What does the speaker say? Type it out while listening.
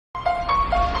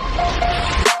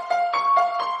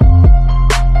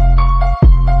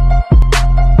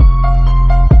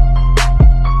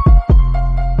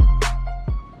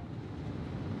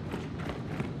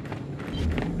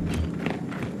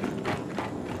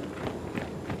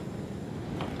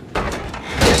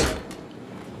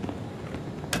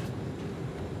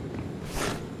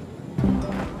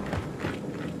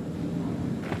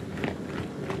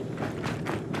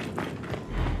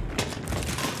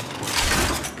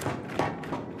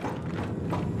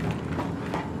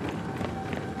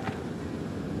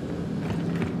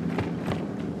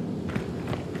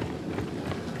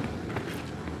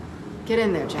Get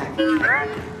in there, Jack.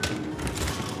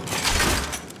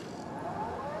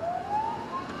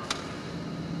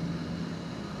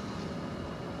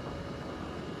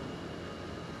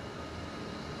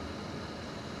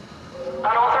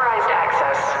 Unauthorized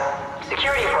access.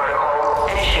 Security protocol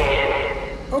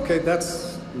initiated. Okay,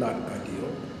 that's not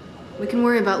ideal. We can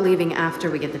worry about leaving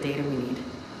after we get the data we need.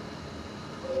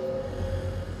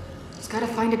 Just gotta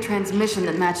find a transmission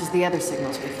that matches the other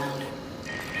signals we found.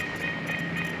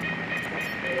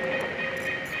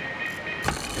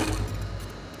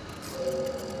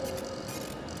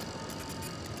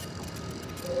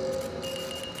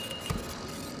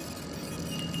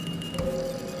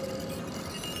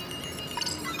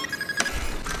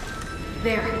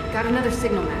 There, got another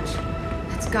signal match.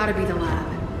 That's gotta be the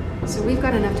lab. So we've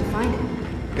got enough to find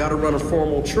it. Gotta run a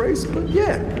formal trace, but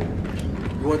yeah.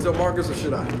 You want to tell Marcus or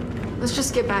should I? Let's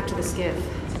just get back to the skiff.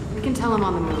 We can tell him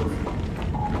on the move.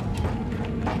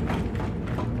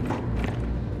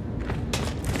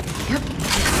 Yep,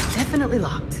 it's definitely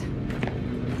locked.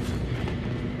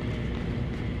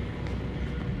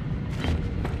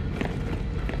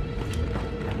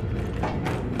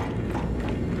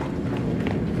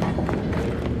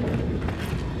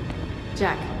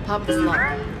 Jack, pop this lock.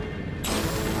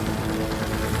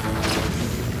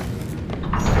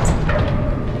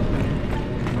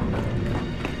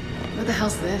 What the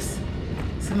hell's this?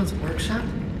 Someone's workshop?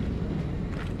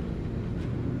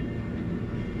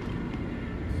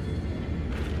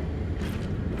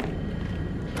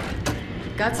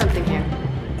 Got something here.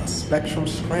 A spectrum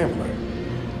scrambler.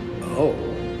 Oh,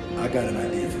 I got an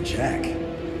idea for Jack.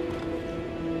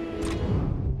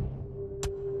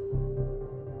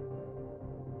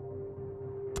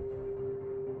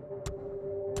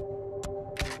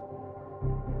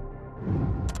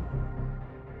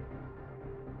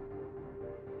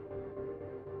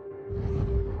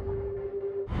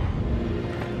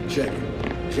 Check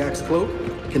it. Jack's cloak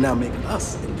can now make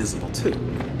us invisible too.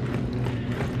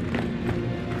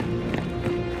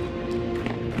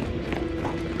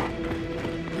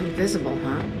 Invisible,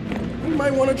 huh? You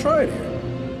might want to try it here.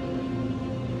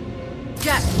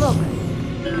 Jack, look!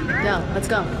 Del, let's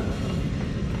go.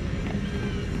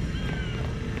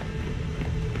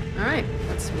 Alright,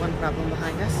 that's one problem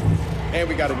behind us. And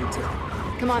we got a new tip.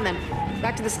 Come on then,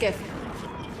 back to the skiff.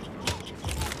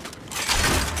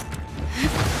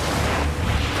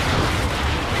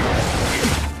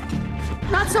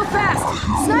 Not so fast!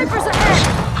 Snipers ahead!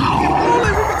 If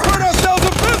only we could turn ourselves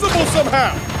invisible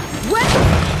somehow! What?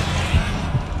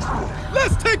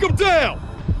 Let's take them down!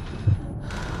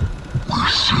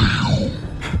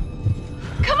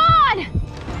 Come on!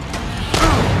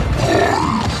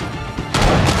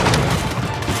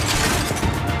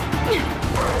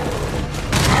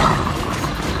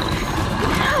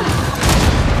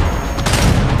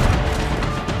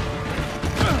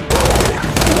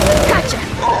 Gotcha!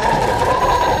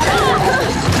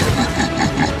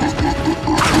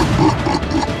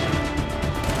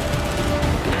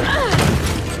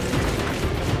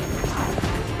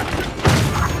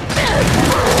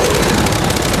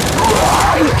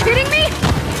 Are you kidding me?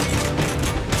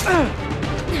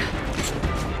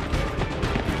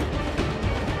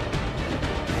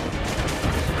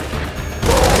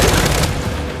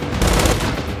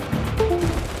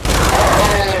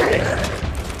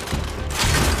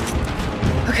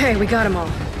 Okay, we got them all.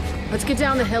 Let's get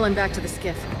down the hill and back to the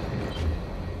skiff.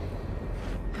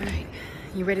 All right,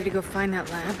 you ready to go find that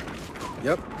lab?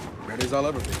 Yep, ready as I'll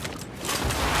ever be.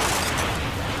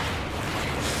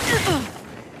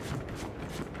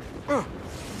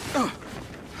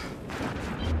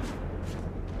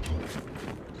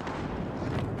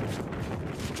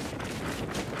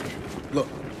 Look,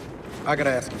 I gotta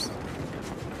ask you something.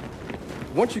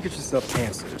 Once you get yourself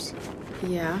answers,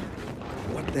 Yeah?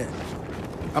 what then?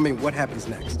 I mean, what happens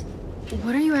next?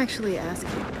 What are you actually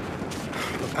asking?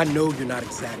 Look, I know you're not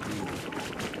exactly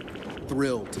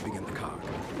thrilled to begin the cog.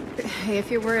 Hey, if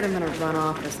you're worried I'm gonna run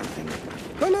off or something.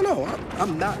 No,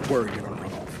 I'm not worried you're gonna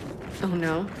run off. Oh,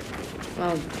 no?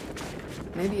 Well,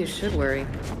 maybe you should worry.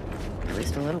 At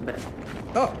least a little bit.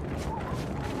 Oh,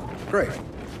 great.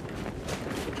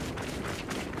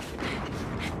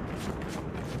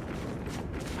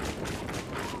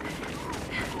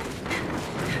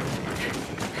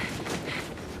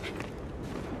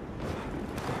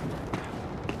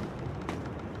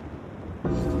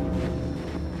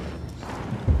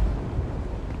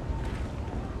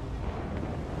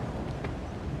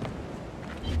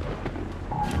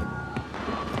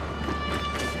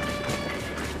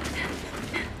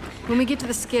 When we get to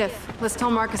the skiff, let's tell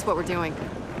Marcus what we're doing.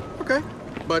 Okay,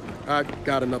 but I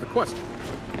got another question.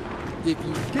 If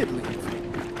you did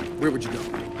leave, Where would you go?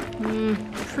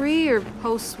 Pre or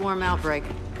post-swarm outbreak?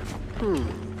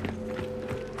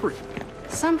 Pre.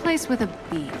 Someplace with a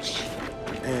beach.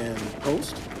 And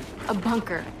post? A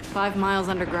bunker, 5 miles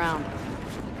underground.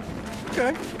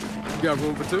 Okay. You got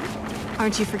room for 2?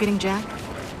 Aren't you forgetting Jack?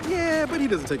 Yeah, but he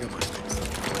doesn't take up much space.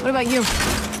 What about you?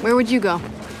 Where would you go?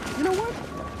 You know what?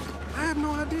 I have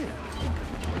no idea.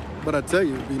 But I tell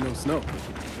you, it'd be no snow.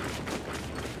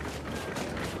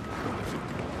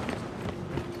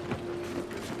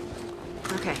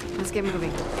 Okay, let's get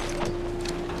moving.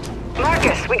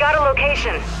 Marcus, we got a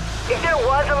location. If there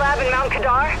was a lab in Mount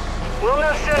Kadar, we'll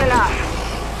know soon enough.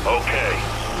 Okay,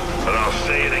 but I'll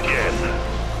say it again.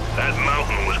 That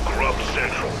mountain was Grub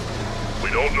Central.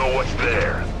 We don't know what's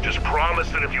there. Just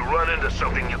promise that if you run into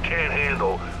something you can't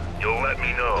handle, you'll let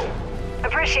me know.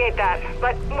 Appreciate that,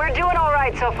 but we're doing all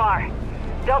right so far.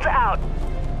 Delta out.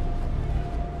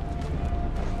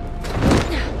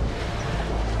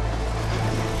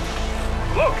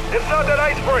 Look, inside that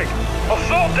ice break!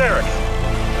 Assault derricks!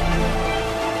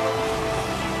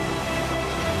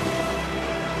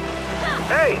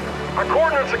 Hey, our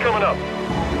coordinates are coming up.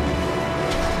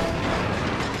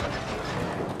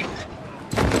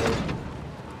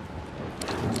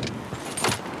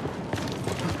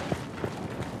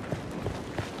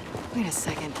 Wait a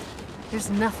second. There's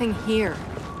nothing here.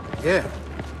 Yeah,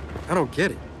 I don't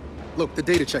get it. Look, the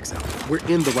data checks out. We're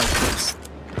in the right place.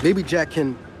 Maybe Jack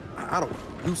can, I don't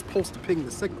know, use pulse to ping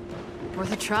the signal.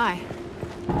 Worth a try.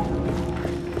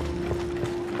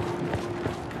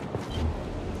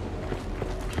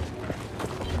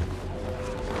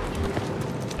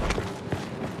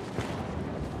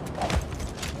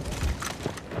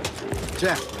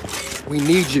 Jack, we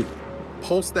need you.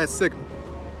 Pulse that signal.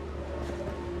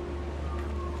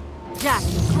 Jack,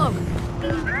 cloak.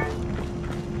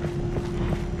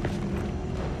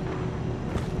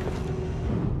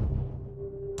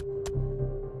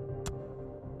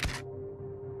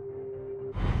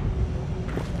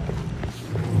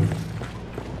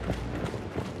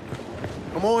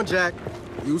 Come on, Jack.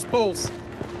 Use pulse.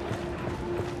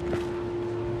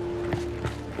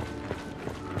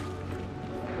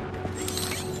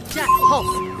 Jack,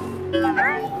 pulse.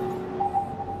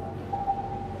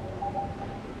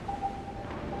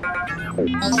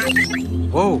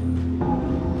 Whoa.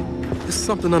 There's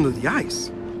something under the ice.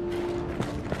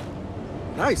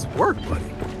 Nice work, buddy.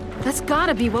 That's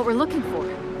gotta be what we're looking for.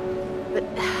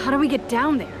 But how do we get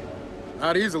down there?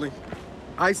 Not easily.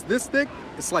 Ice this thick,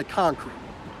 it's like concrete.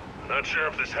 Not sure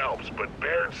if this helps, but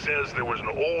Baird says there was an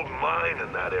old mine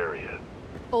in that area.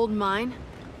 Old mine?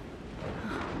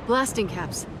 Blasting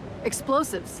caps.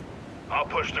 Explosives. I'll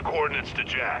push the coordinates to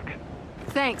Jack.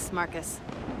 Thanks, Marcus.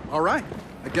 All right.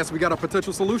 I guess we got a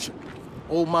potential solution.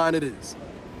 Old mine it is.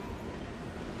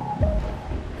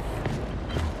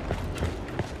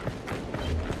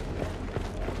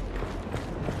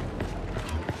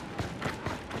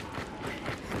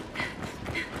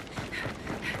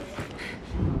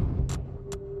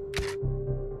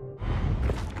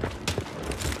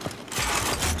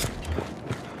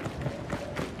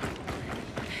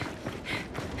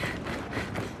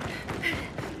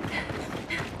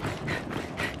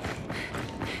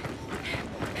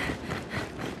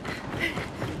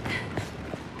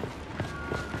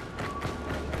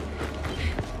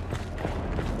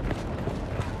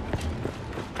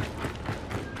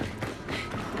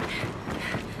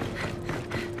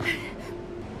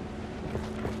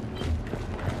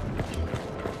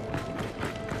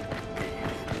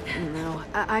 No,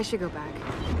 I should go back.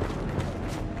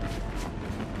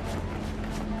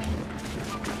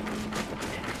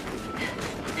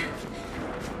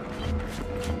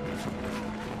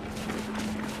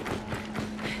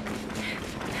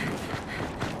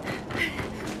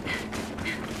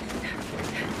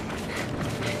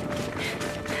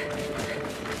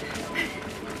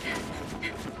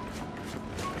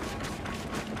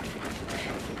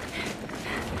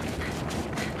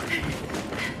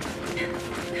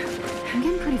 I'm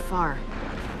getting pretty far.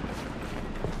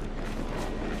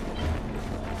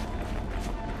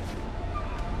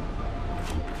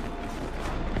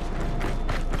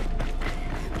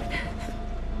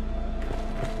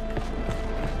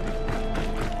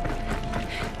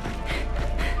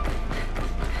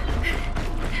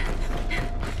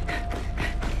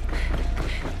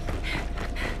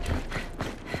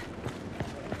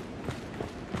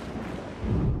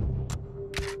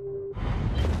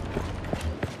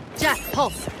 Jack,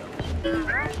 pulse.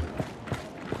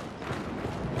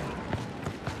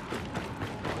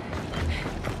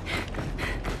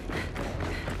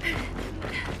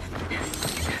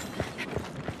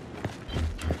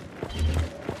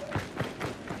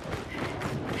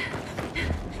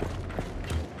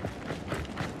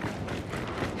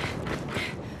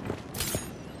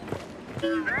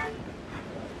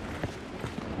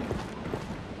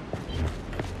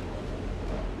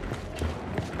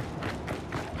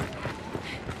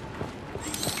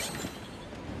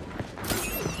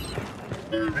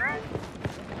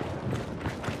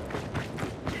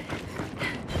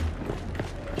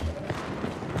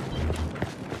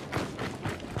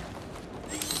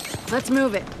 Let's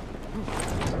move it.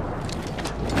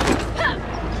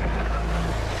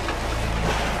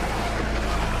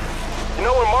 You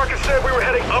know when Marcus said we were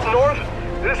heading up north?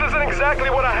 This isn't exactly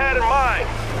what I had in mind.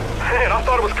 Man, I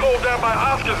thought it was cold down by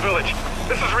Oscar's village.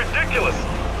 This is ridiculous.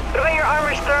 What about your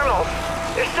armor's thermals?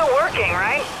 They're still working,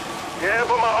 right? Yeah,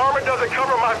 but my armor doesn't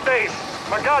cover my face.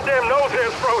 My goddamn nose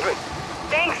hair is frozen.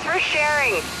 Thanks for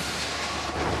sharing.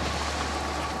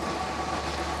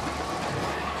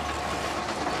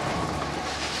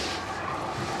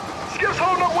 Skip's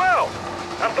holding up well.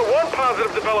 That's the one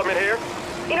positive development here.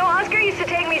 You know, Oscar used to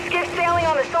take me skiff sailing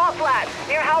on the Salt Flats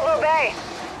near Halvo Bay.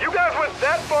 You guys went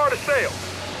that far to sail?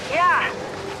 Yeah.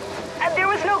 There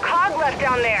was no cog left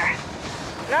down there.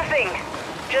 Nothing.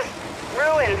 Just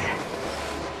ruins.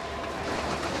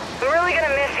 I'm really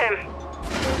gonna miss him.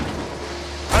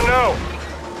 I know.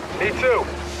 Me too.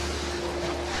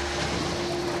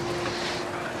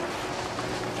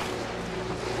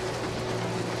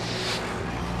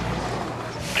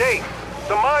 Kate,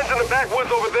 the mine's in the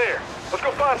backwoods over there. Let's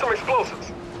go find some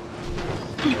explosives.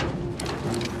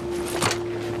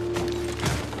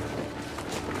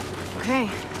 Okay,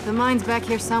 the mine's back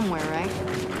here somewhere, right?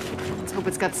 Let's hope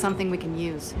it's got something we can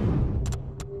use.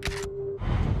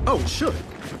 Oh, it should.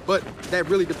 But that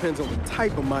really depends on the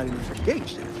type of mining they're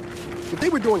engaged in. If they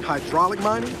were doing hydraulic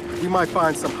mining, we might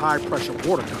find some high-pressure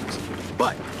water guns.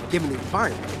 But given the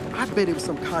environment, I bet it was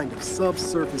some kind of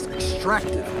subsurface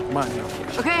extractive mining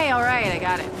operation. Okay, all right, I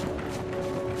got it.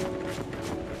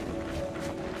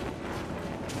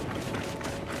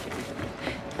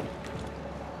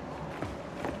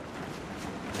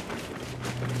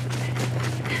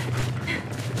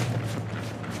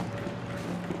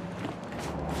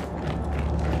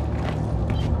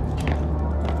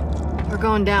 We're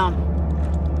going down.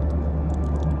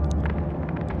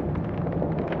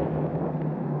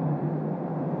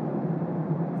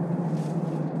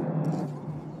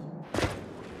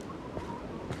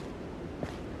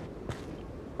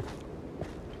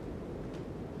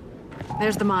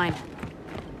 There's the mine.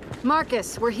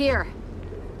 Marcus, we're here.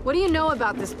 What do you know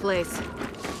about this place?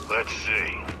 Let's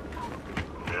see.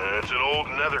 It's an old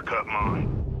nether cut mine.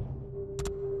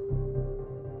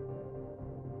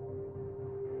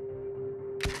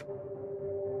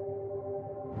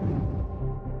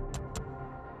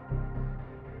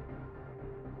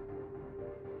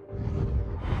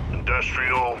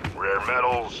 Industrial, rare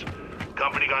metals.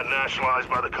 Company got nationalized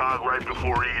by the COG right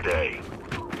before E-Day.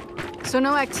 So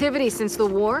no activity since the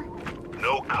war?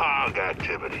 No COG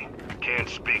activity. Can't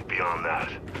speak beyond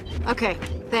that. Okay,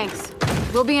 thanks.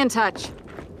 We'll be in touch.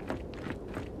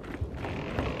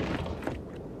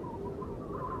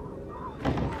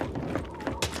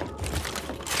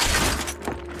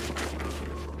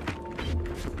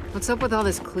 What's up with all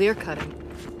this clear cutting?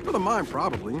 For the mine,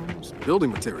 probably. It's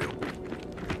building material.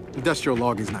 Industrial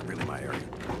logging's not really my area.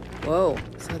 Whoa,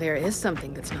 so there is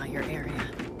something that's not your area.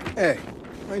 Hey,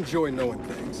 I enjoy knowing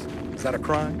things. Is that a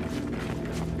crime?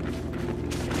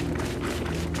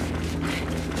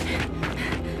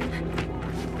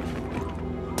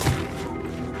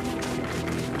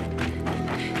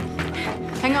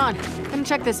 Hang on, come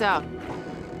check this out.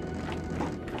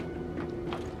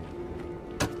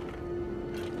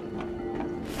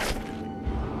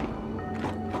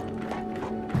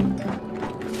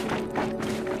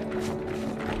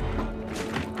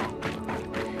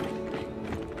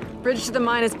 Bridge to the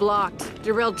mine is blocked.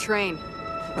 Derailed train.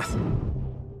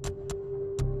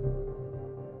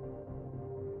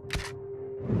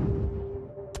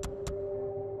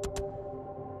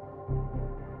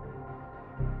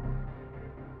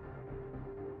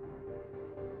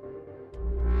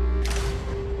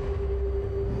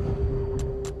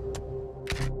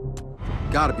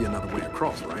 Gotta be another way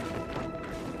across, right?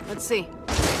 Let's see.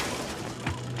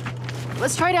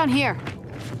 Let's try down here.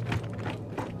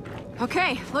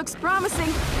 Okay, looks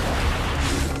promising.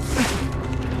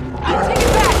 Take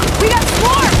it back! We got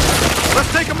swarm!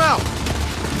 Let's take them out!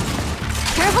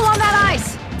 Careful on that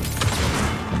ice!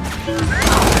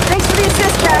 Thanks for the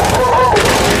assist, Jack.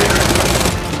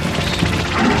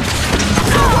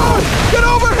 Get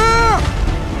over here!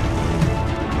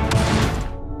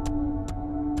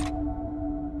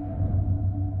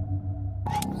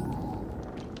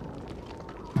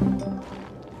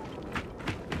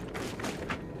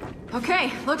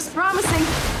 Okay, looks promising.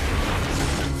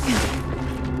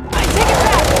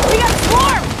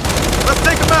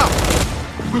 him out!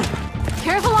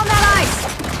 Careful on that ice!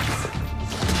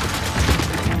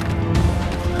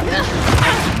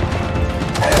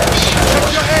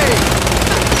 Check your aim!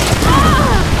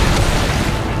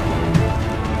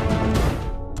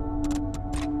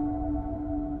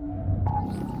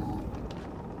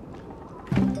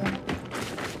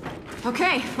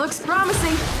 Okay, looks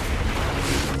promising.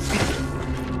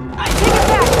 I take it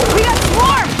back! We got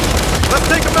swarmed! Let's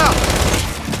take him out!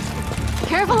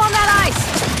 Careful on that ice!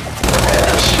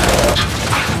 Got you!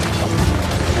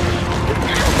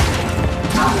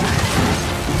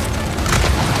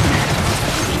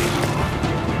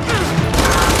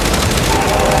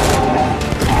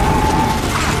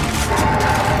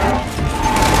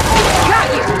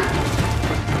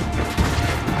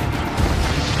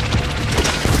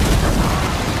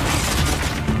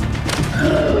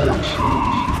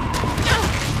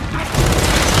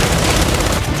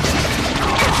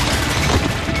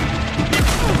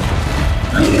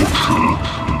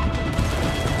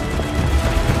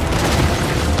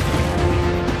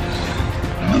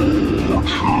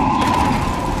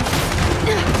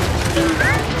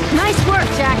 Nice work,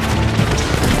 Jack.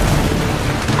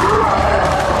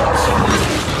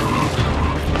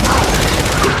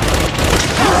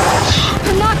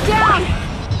 You're knocked down.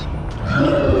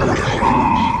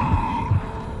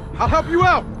 I'll help you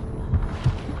out!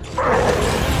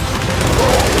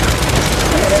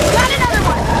 Got another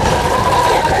one.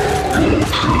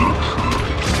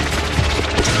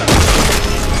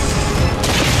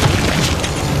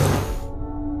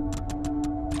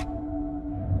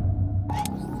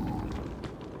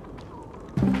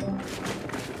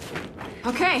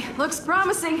 Okay, looks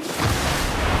promising.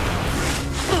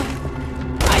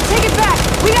 I take it back!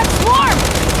 We got swarmed!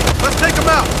 Let's take him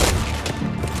out!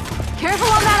 Careful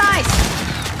on that ice!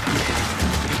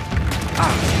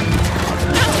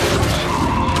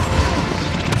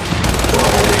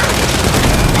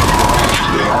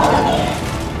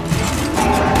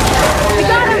 I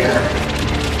got him!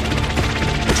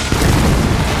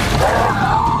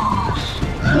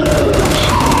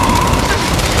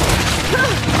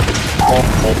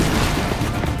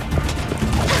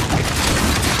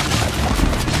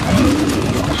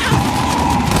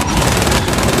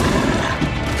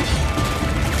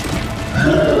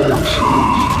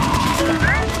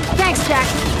 Thanks, Jack.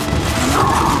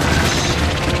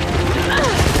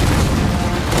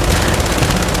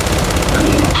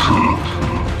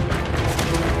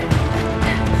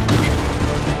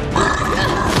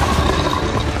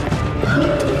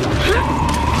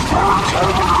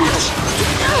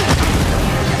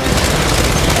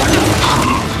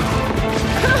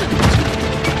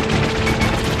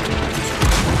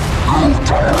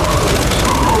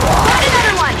 Got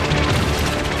another one!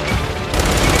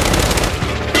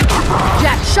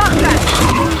 Jack, shotgun!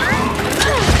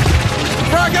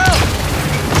 Frag out!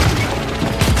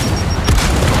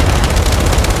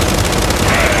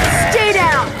 Stay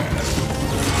down!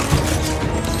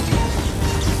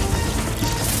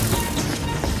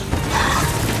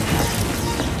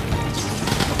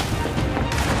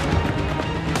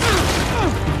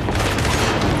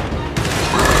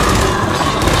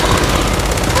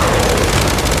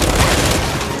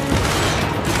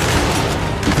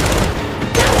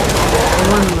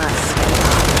 One less.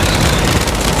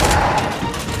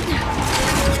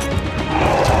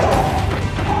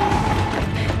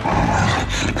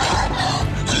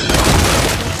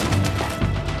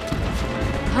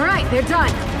 All right, they're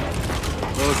done.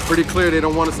 Well, it's pretty clear they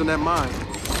don't want us in that mine.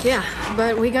 Yeah,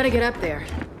 but we gotta get up there.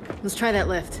 Let's try that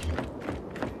lift.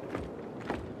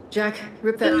 Jack,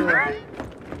 rip that door.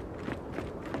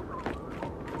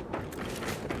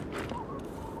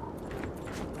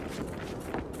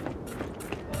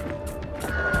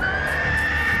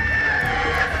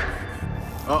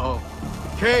 Uh-oh.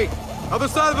 Kait! Other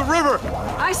side of the river!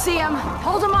 I see him.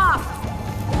 Hold him off.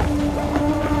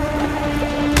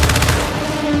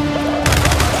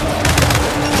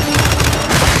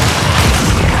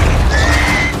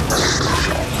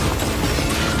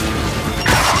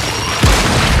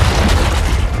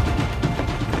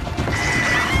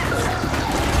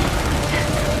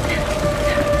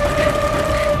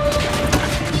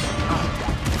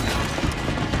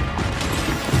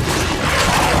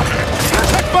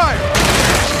 Check fire!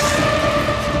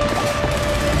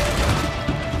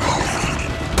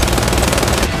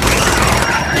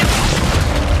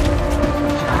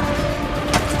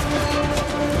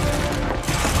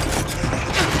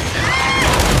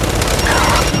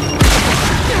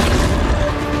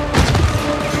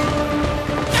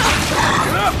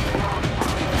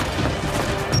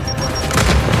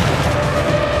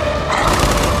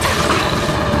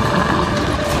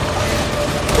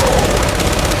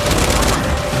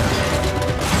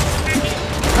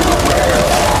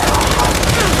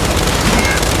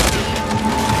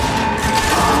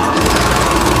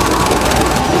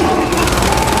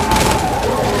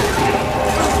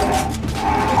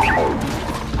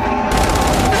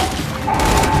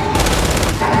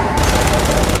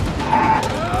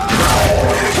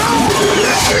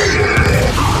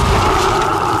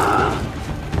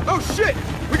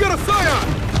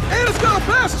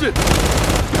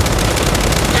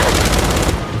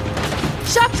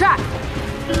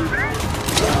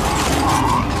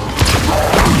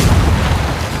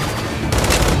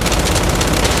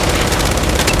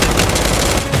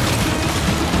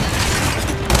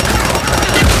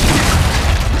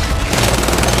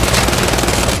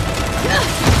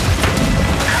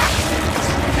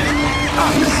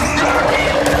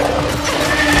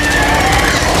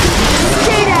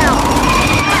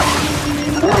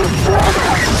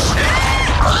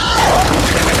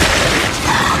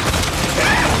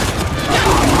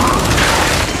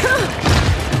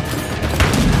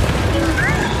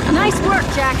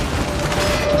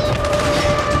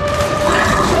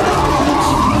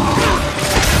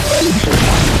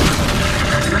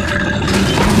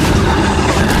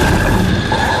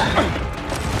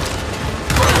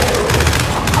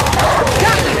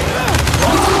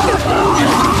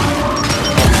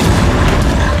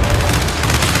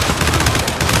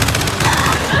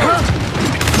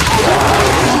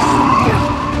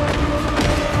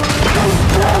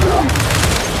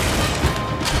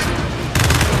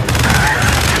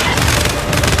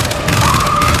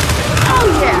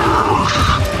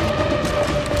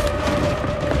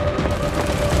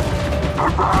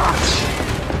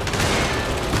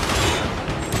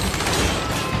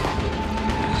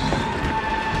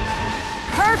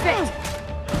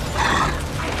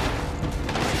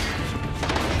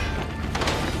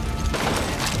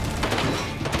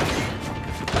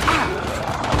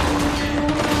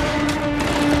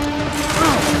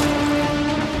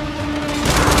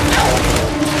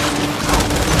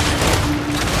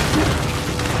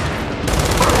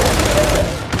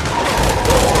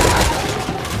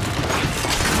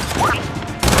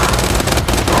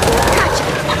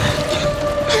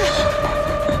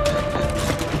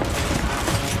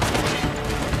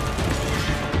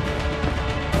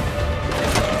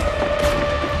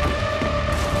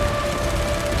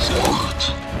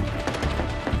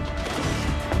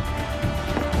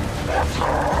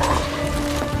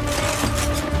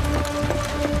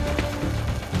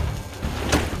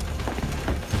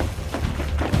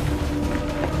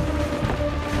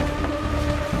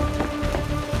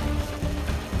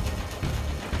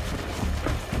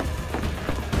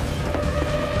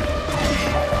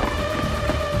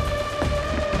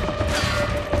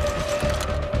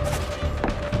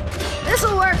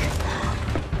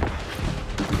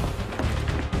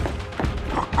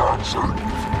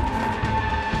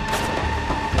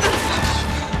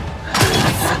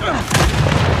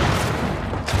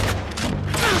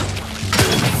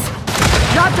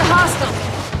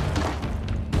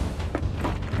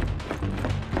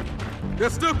 They're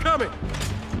still coming.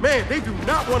 Man, they do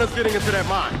not want us getting into that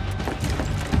mine.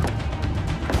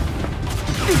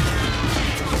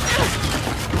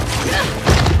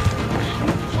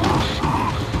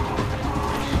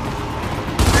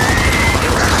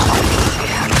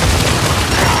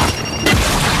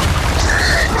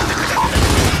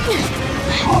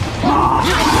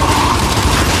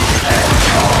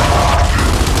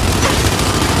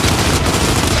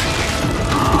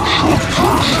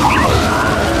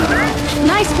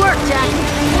 Nice work, Jack.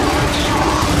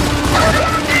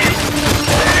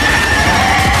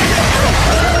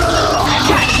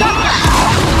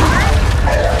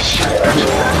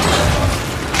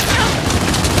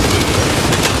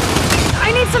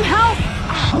 I need some help.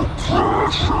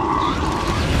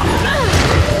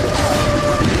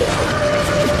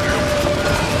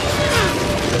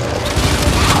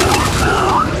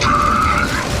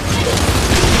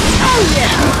 Oh yeah.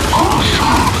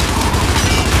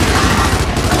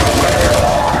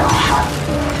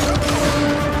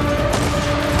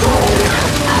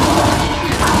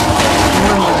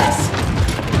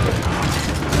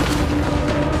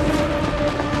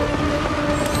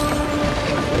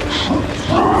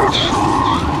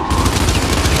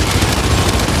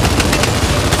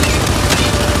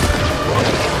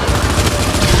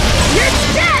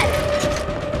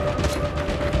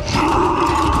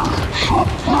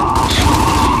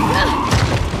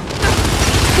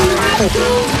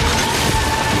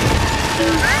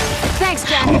 Thanks,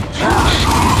 Jack.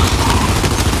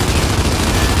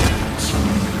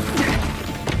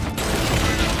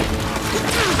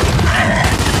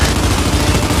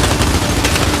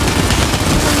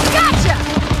 Gotcha!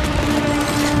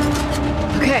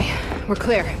 Okay, we're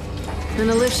clear. Then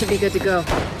the lift should be good to go.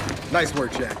 Nice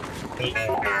work, Jack.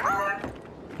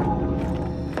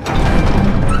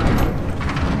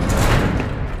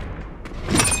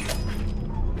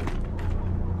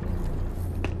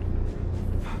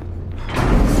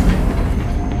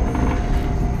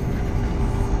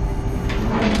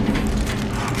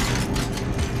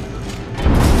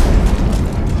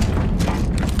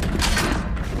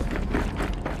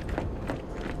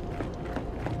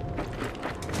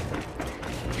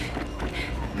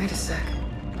 Wait a sec.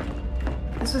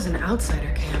 This was an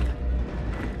outsider camp.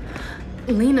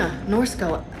 Lena,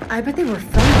 Norskull, I bet they were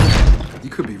friends. You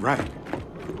could be right.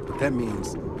 But that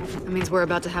means... That means we're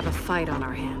about to have a fight on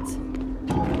our hands.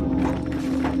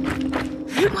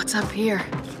 What's up here?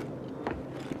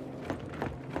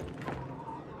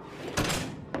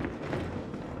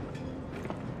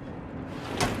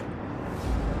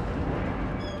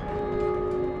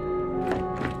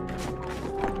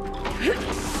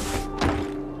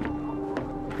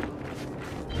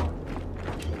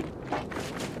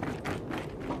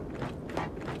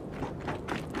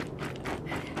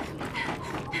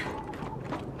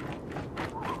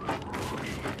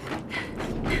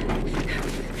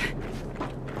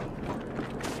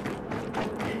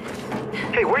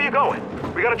 Hey, where are you going?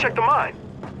 We gotta check the mine.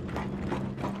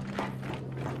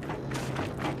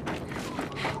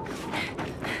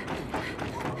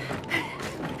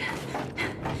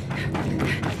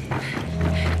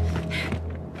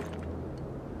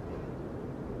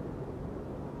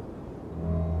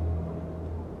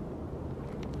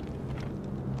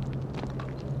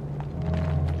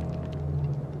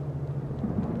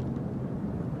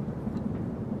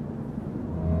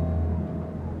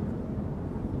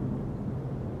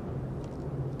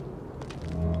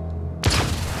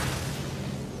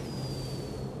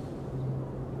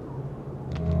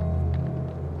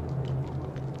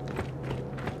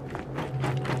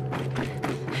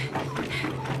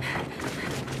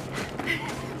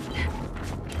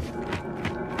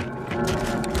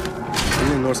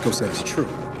 Norskull said it's true.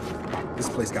 This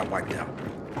place got wiped out.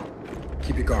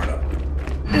 Keep your guard up.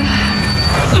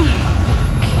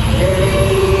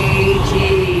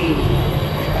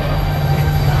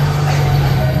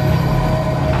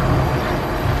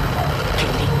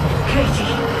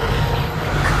 Katie,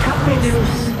 cut me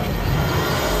loose.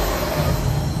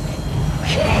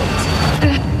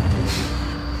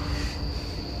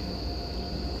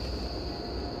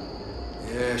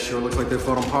 Yeah, sure looks like they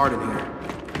fought them hard in here.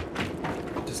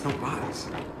 Just no bodies.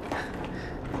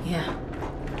 Yeah.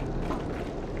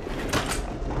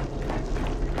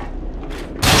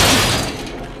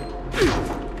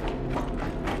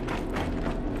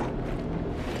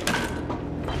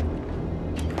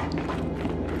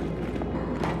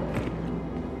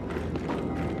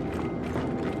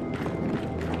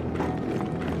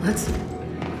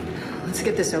 Let's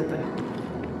get this open.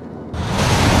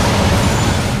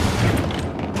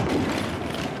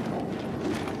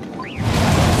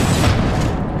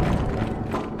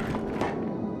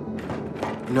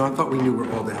 You know, I thought we knew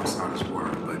where all the outsiders were,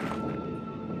 but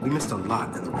we missed a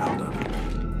lot in the roundup.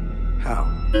 How?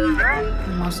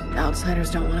 Most outsiders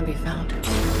don't want to be found.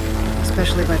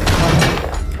 Especially by the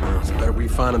club. Well, it's better we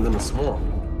find them than the swarm.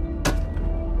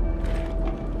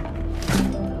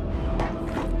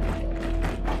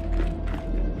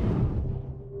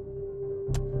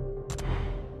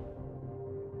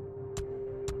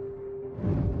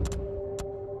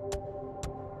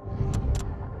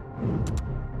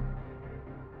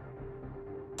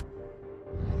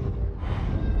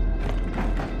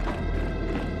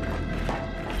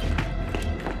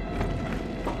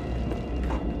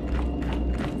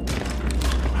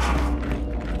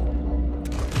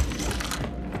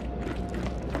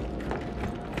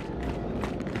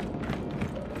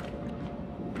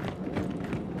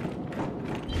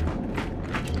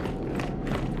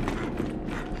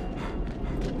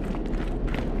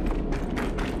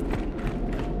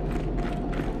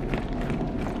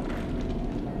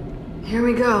 Here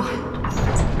we go.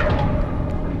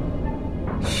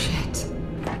 Shit.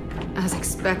 As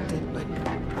expected, but...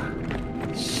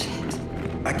 shit.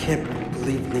 I can't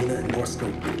believe Lena and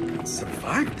Norsko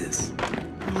survived this.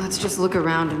 Let's just look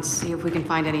around and see if we can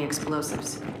find any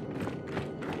explosives.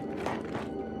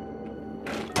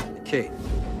 Kate,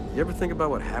 you ever think about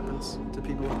what happens to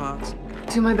people in pods?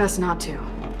 Do my best not to.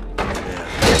 Yeah.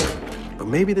 But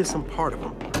maybe there's some part of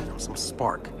them, some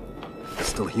spark, that's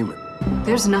still human.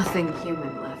 There's nothing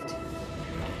human left.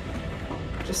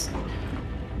 Just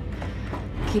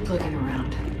keep looking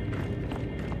around.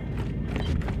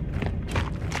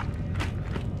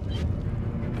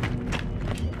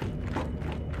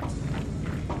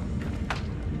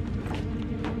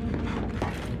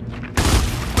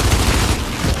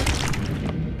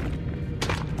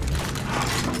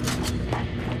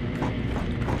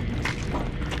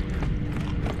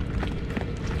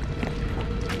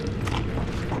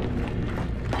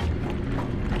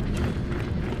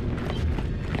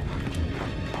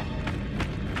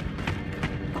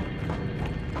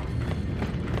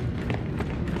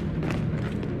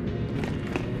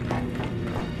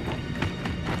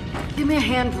 Give me a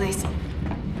hand, please.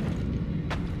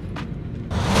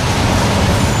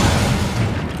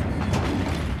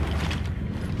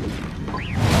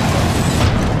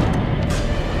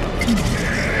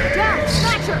 Down!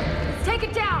 Snatcher! Let's take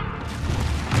it down!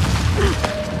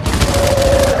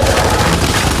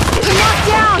 Knocked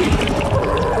down!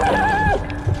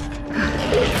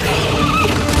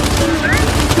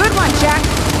 Good one, Jack!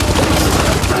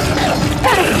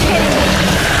 That is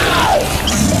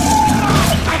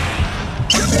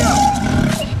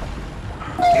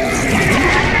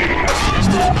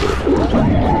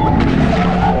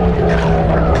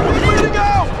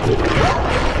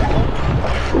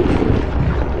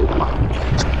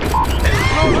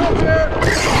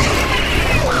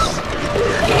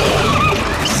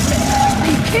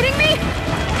kidding me!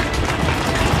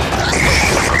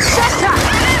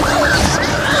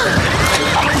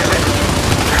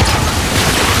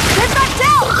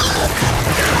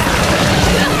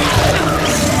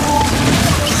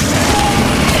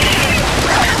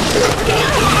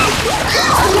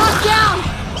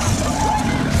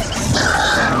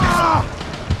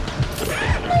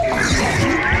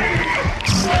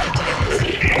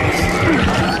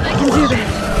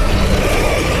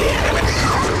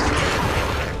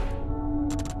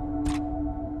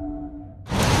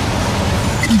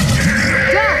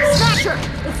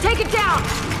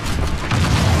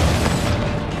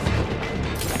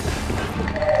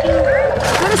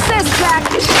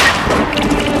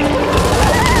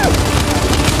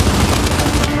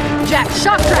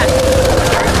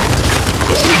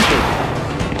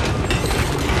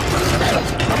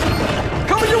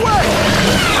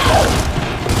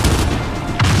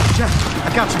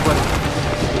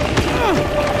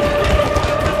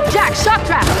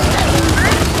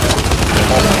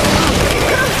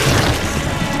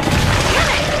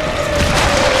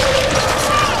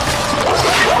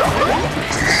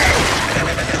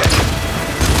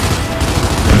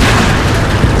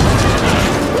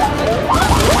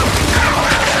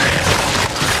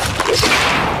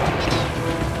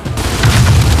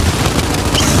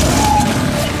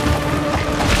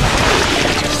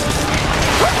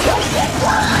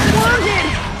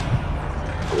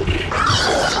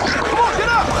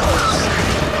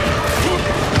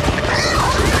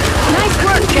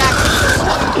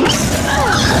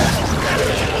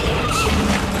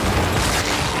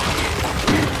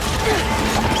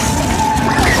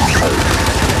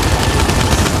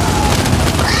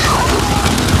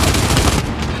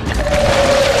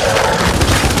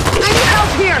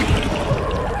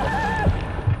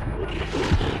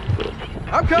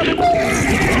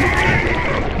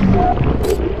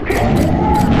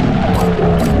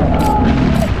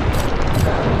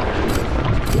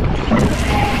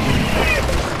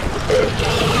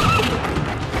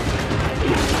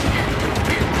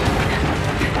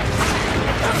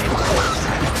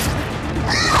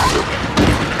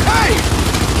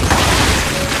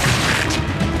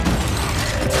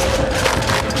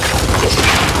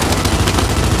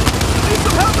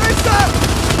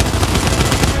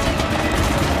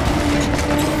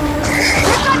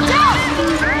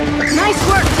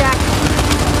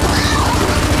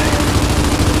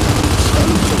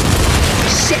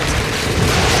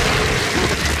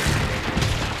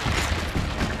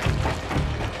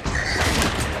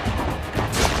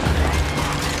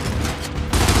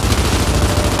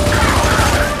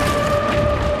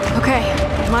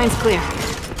 Mine's clear.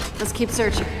 Let's keep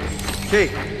searching.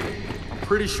 Kate, I'm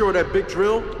pretty sure that big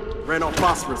drill ran on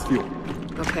phosphorus fuel.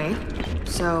 Okay,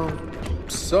 so...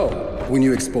 So, when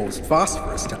you expose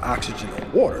phosphorus to oxygen or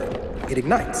water, it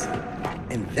ignites.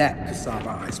 And that could solve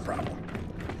our ice problem.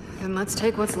 Then let's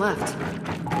take what's left.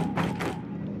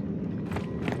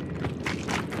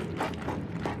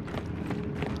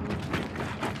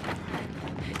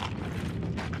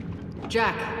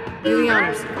 Jack, do the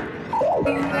honors.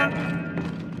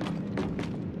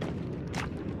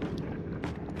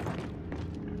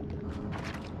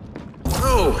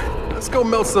 Oh, let's go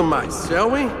melt some ice, shall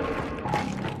we?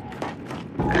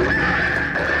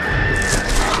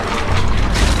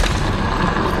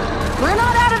 We're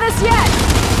not out of this yet!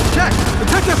 Jack,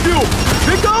 protect that fuel! If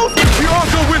it goes, we all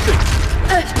go with it!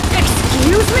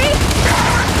 Excuse me?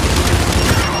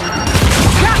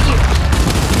 Got you!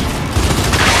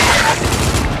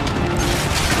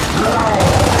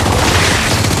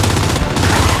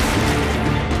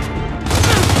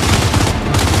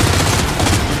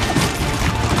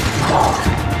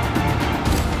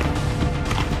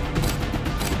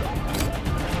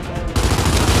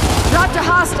 Dropped a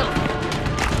hostile!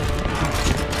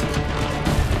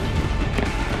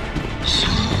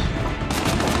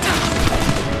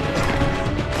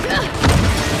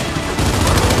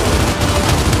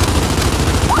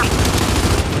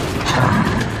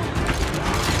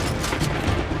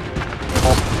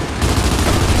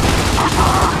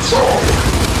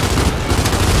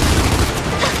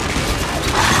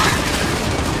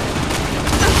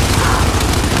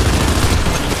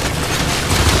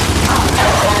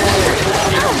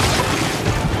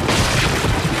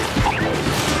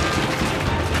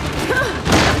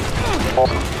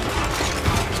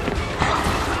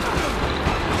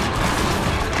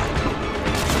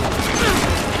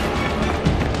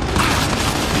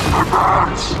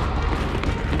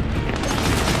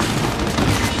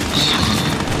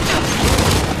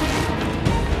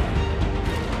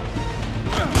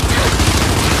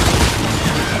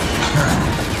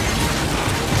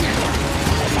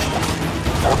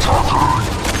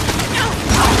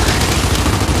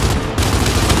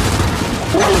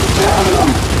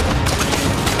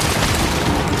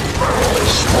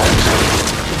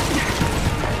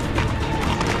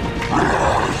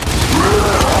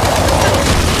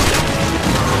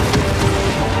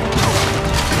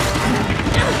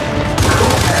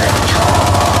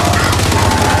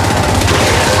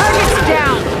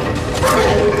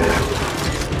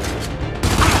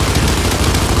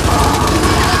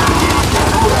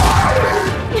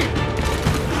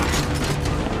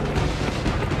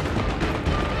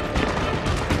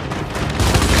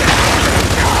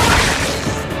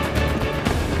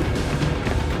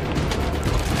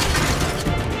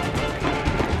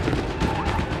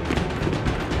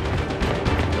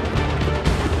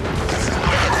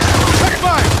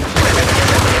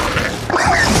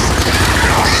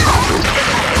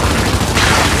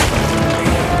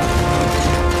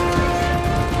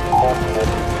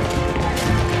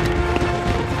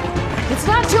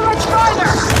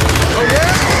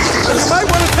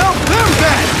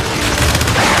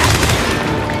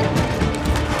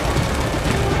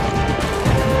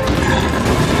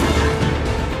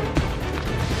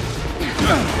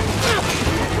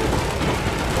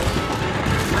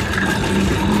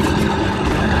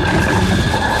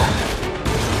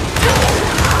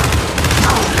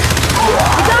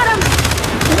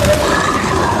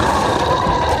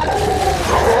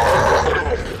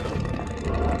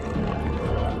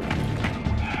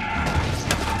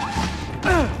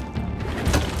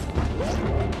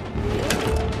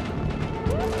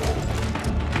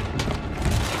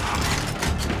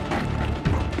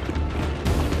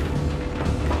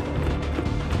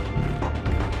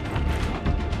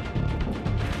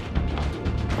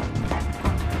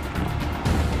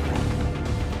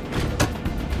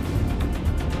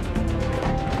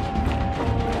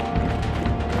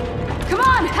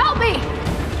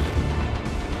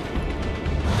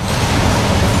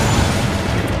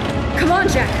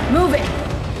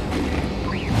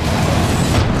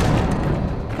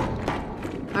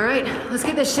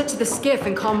 This shit to the skiff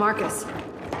and call Marcus.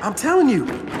 I'm telling you,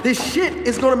 this shit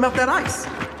is gonna melt that ice.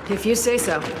 If you say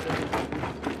so.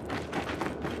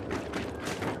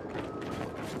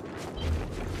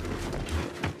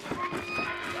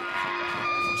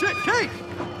 Shit, Kate!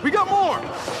 We got more!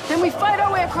 Then we fight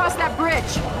our way across that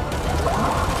bridge.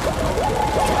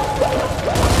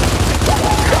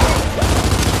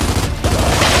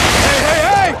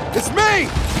 Hey! It's me!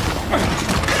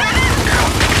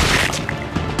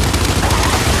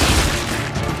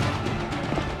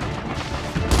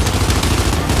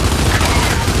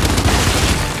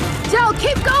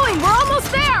 Keep going!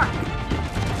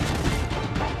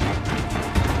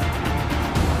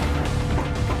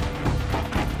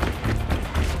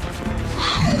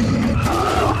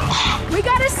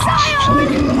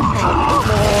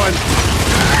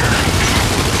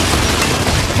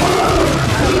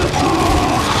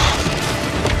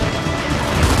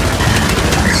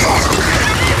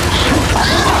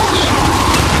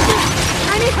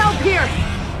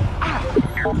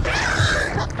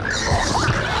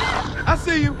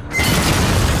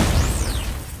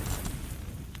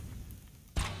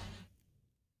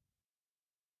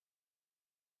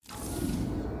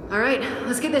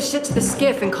 get this shit to the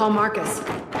skiff and call Marcus.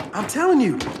 I'm telling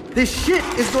you, this shit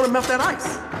is gonna melt that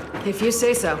ice. If you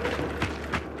say so.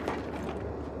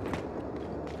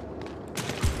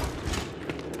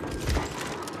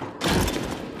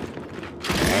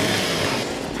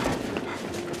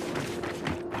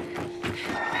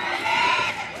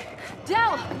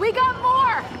 Del, we got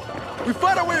more! We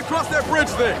fight our way across that bridge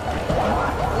then.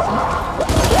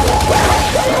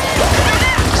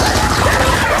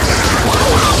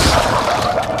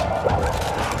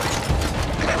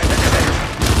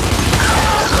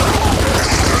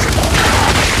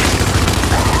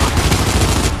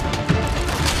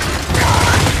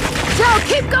 Del,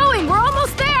 keep going! We're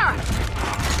almost there!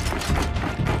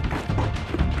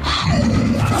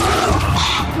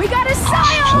 We got a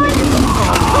scion!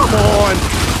 Come on.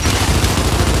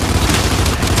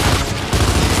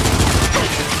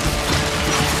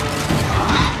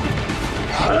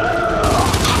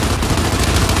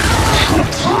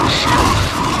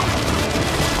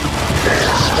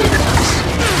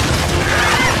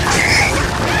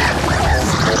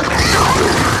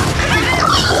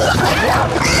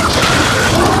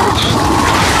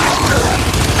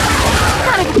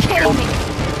 Gotta be kidding me!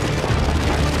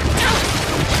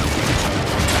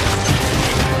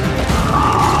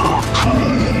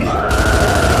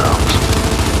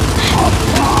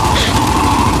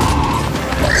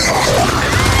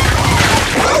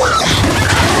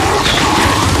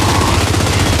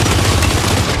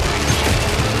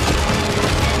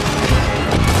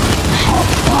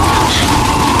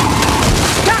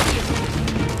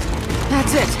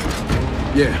 That's it.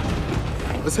 Yeah.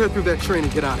 Let's head through that train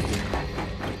and get out of here.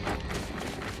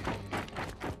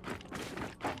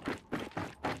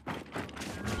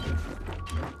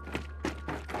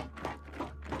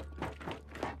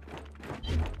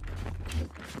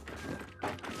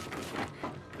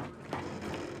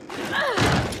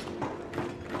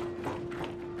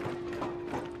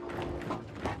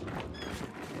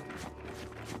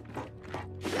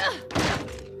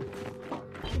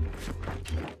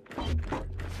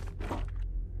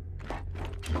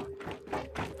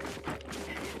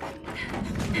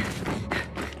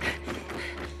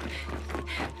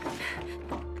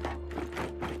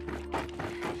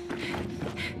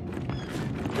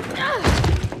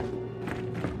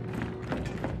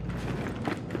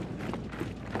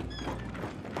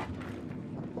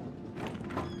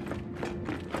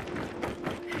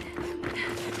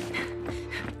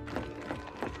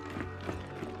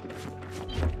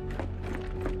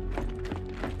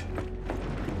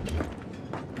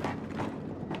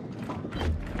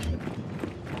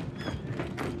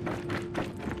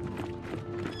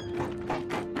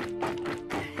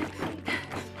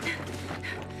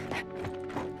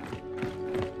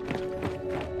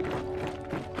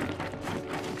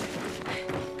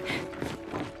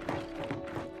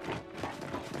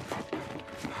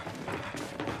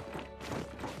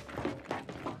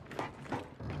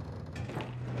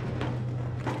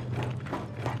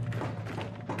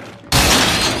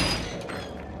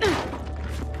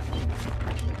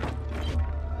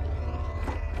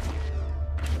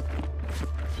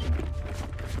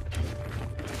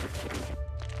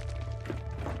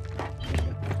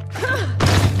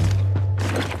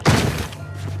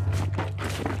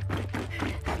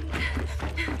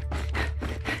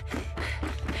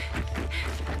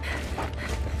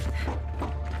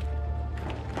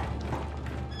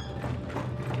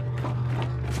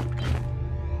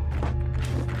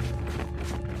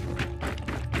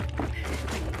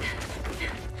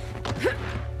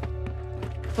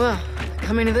 Well,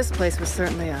 coming to this place was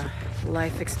certainly a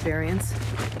life experience.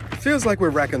 Feels like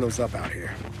we're racking those up out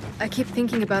here. I keep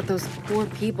thinking about those poor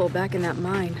people back in that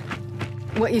mine.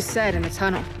 What you said in the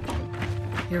tunnel.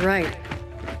 You're right.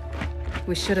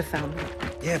 We should have found them.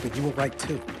 Yeah, but you were right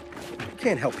too. You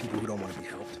can't help people who don't want to be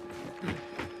helped.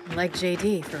 Like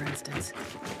JD, for instance.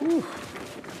 Whew.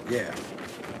 Yeah,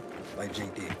 like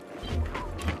JD.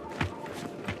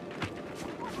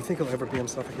 You think he'll ever be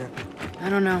himself again? I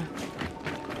don't know.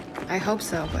 I hope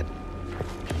so, but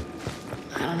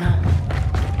I don't know.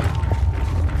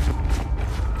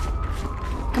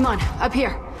 Come on, up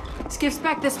here. Skiff's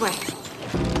back this way.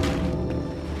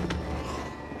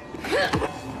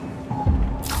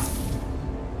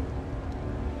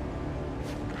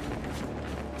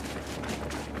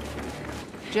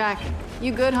 Jack,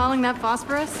 you good hauling that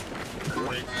phosphorus?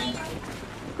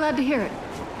 Glad to hear it.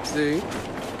 See?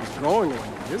 He's growing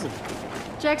on you, isn't he?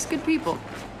 Jack's good people.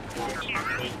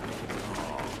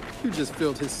 You just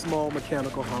filled his small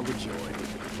mechanical heart with joy.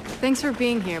 Thanks for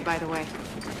being here, by the way.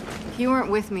 If you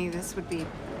weren't with me, this would be...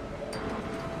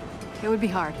 It would be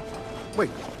hard.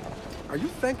 Wait, are you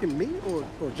thanking me or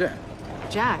Jack?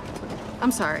 Jack.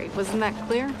 I'm sorry, wasn't that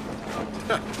clear?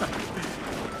 Yeah,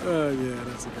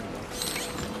 that's a good one.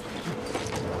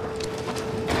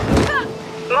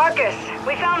 Marcus,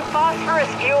 we found phosphorus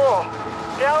fuel.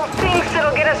 Del thinks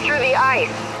it'll get us through the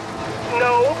ice.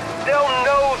 No, Del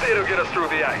knows it'll get us through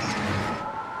the ice.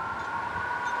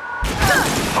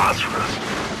 Phosphorus.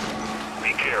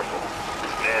 Be careful.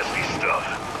 It's nasty stuff.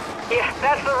 Yeah,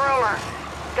 that's the rumor.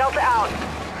 Delta out.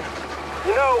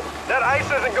 You know, that ice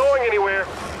isn't going anywhere.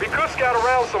 We could scout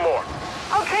around some more.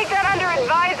 I'll take that under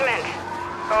advisement.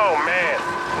 Oh, man.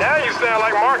 Now you sound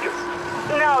like Marcus.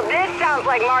 No, this sounds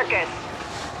like Marcus.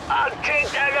 I'll take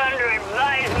that under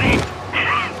advisement.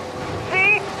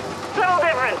 See? Subtle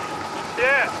difference.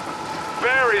 Yeah,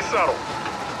 very subtle.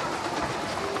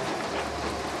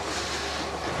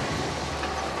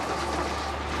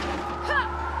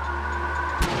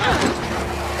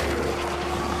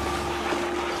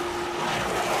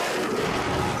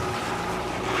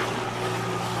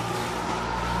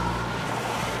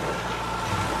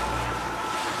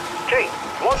 Kate,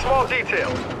 one small detail.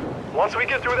 Once we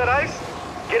get through that ice,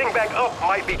 getting back up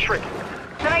might be tricky.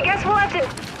 Then I guess we'll have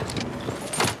to...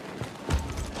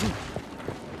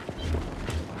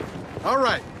 All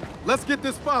right, let's get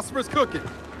this phosphorus cooking.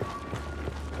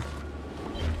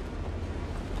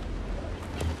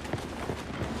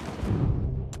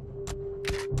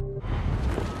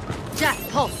 Jack,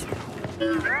 pulse.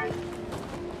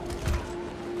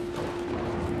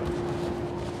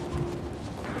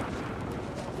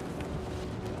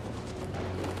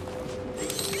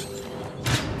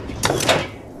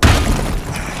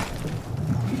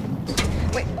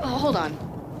 Wait, hold on.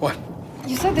 What?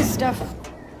 You said this stuff...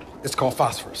 It's called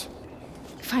phosphorus.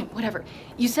 Fine, whatever.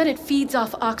 You said it feeds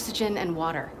off oxygen and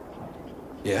water.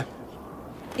 Yeah?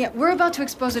 Yeah, we're about to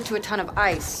expose it to a ton of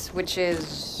ice, which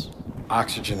is...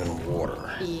 Oxygen and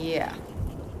water. Yeah.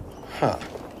 Huh.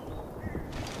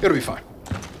 It'll be fine.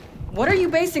 What are you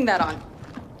basing that on?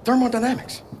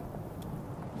 Thermodynamics.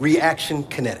 Reaction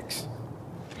kinetics.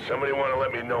 Somebody want to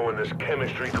let me know when this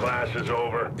chemistry class is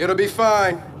over? It'll be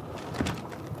fine.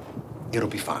 It'll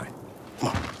be fine. Come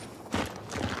on.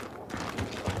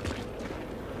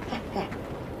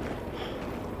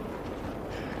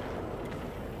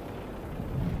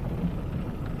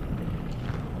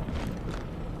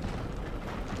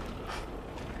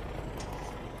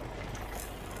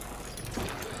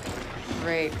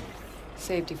 Great.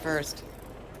 Safety first.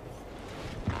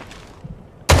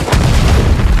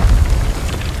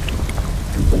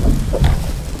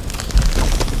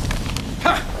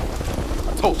 Ha!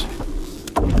 I told you.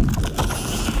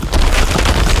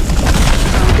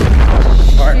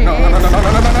 All right, no.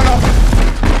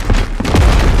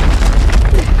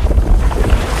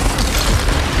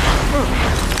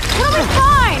 It'll be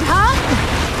fine, huh?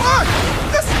 What?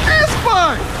 This is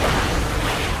fine!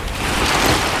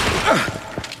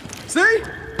 See?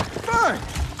 Fine.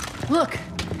 Look,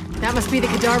 that must be the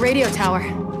Kadar radio tower.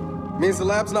 Means the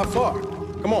lab's not far.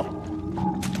 Come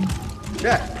on.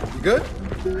 Jack, you good?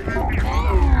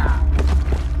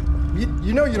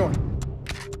 You know you don't...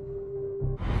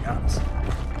 Be honest.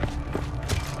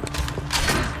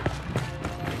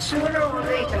 Sooner or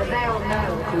later, they'll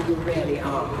know who you really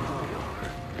are.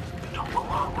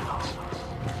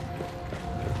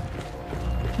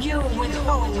 You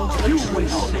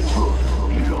withhold the truth.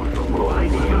 You don't know what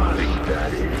idiotic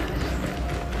that is.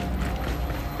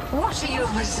 What are you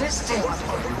resisting?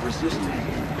 Resisting.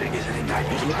 Big as an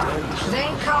idea. They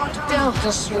can't build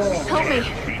the swarm. Help me.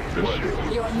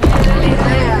 You're nearly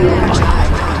there,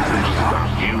 child.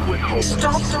 You withhold.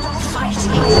 Stop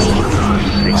fighting.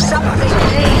 Something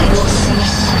will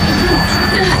cease.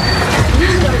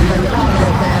 You don't belong to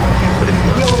them.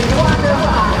 You're one of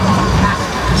our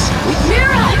masters.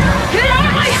 Myrrah! Get out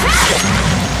of my head!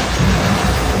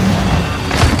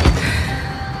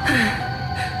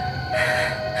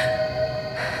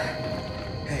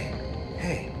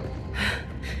 Hey.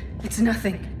 It's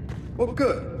nothing. Well,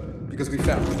 good. Because we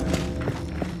found it.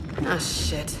 Ah,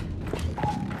 shit.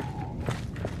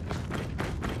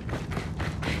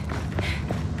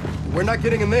 We're not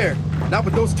getting in there. Not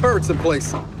with those turrets in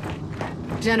place.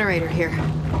 Generator here.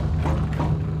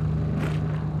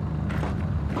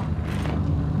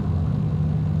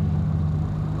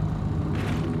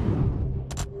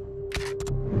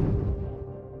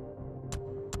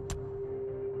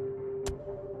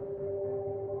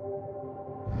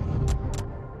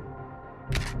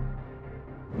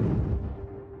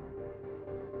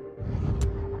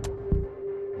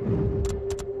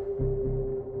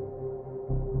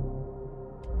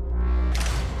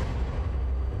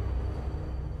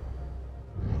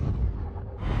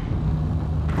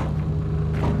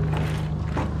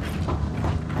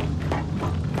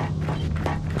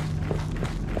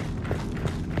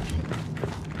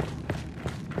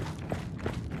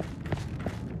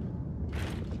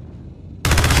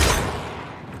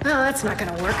 Oh, that's not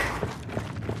gonna work.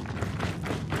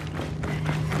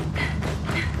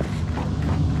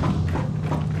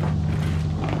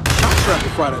 Trap the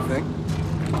fried, I think.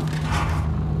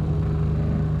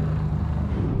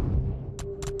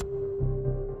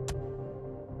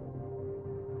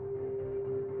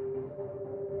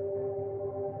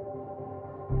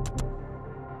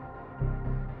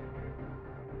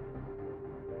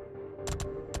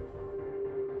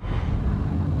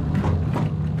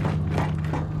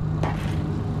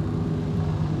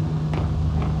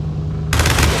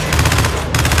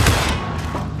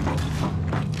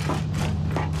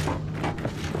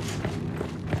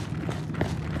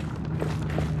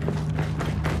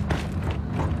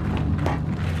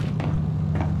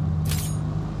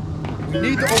 We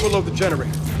need to overload the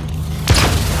generator.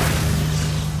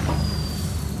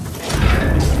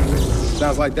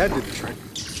 Sounds like that did the trick.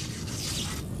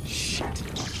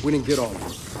 Shit. We didn't get all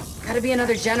of it. Gotta be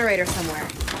another generator somewhere.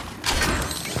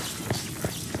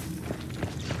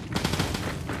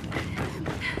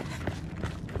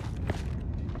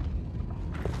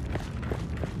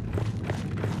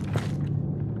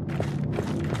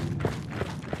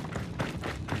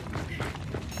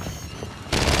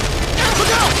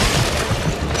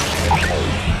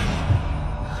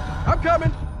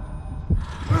 Coming!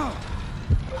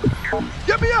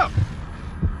 Get me up!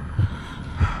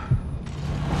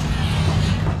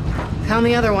 Found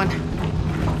the other one.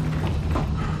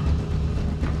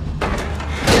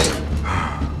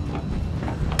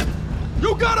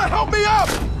 You gotta help me up!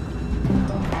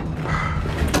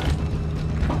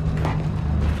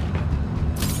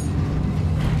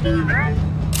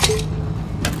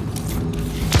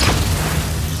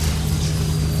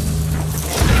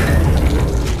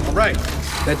 All right,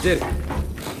 that did it.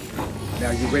 Now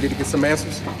you ready to get some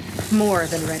answers? More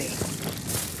than ready.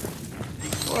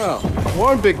 Well,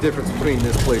 one big difference between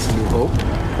this place and New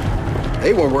Hope.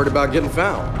 They weren't worried about getting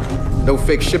found. No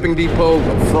fake shipping depot,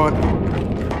 no front.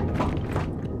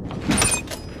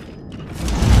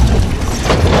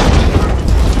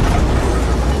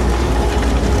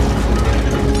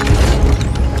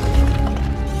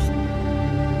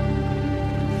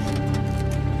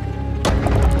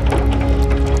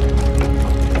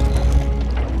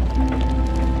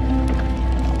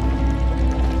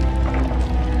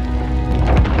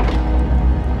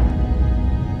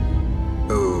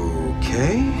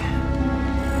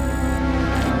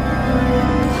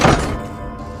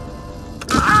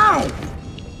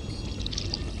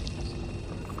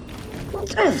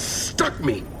 Stuck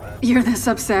me! You're this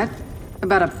upset?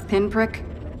 About a pinprick?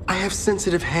 I have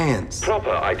sensitive hands. Proper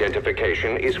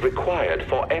identification is required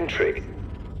for entry.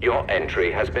 Your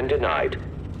entry has been denied.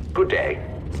 Good day.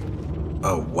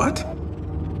 What?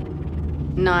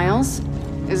 Niles?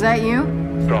 Is that you?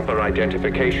 Proper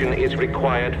identification is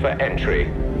required for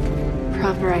entry.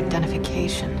 Proper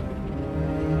identification.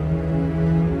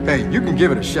 Hey, you can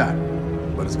give it a shot,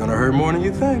 but it's gonna hurt more than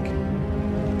you think.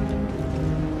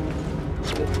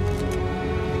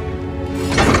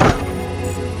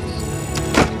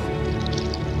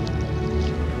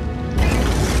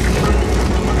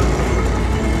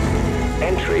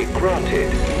 Entry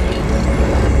granted.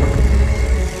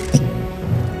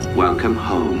 Welcome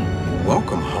home.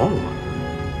 Welcome home?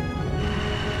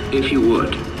 If you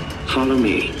would, follow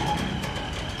me.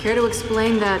 Care to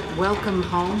explain that welcome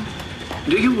home?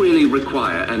 Do you really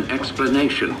require an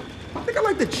explanation? I think I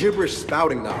like the gibberish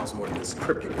spouting knobs more than this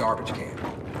cryptic garbage can.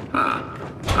 Ah,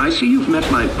 I see you've met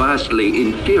my vastly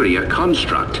inferior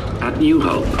construct at New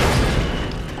Hope.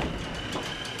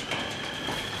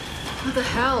 What the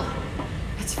hell?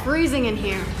 It's freezing in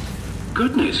here.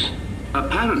 Goodness.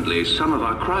 Apparently, some of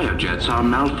our cryojets are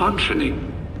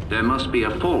malfunctioning. There must be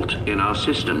a fault in our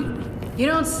system. You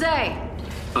don't say.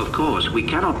 Of course, we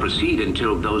cannot proceed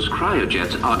until those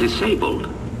cryojets are disabled.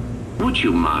 Would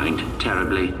you mind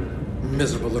terribly?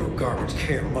 Miserable little garbage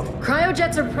can, mother.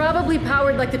 Cryojets are probably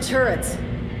powered like the turrets.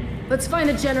 Let's find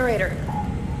a generator.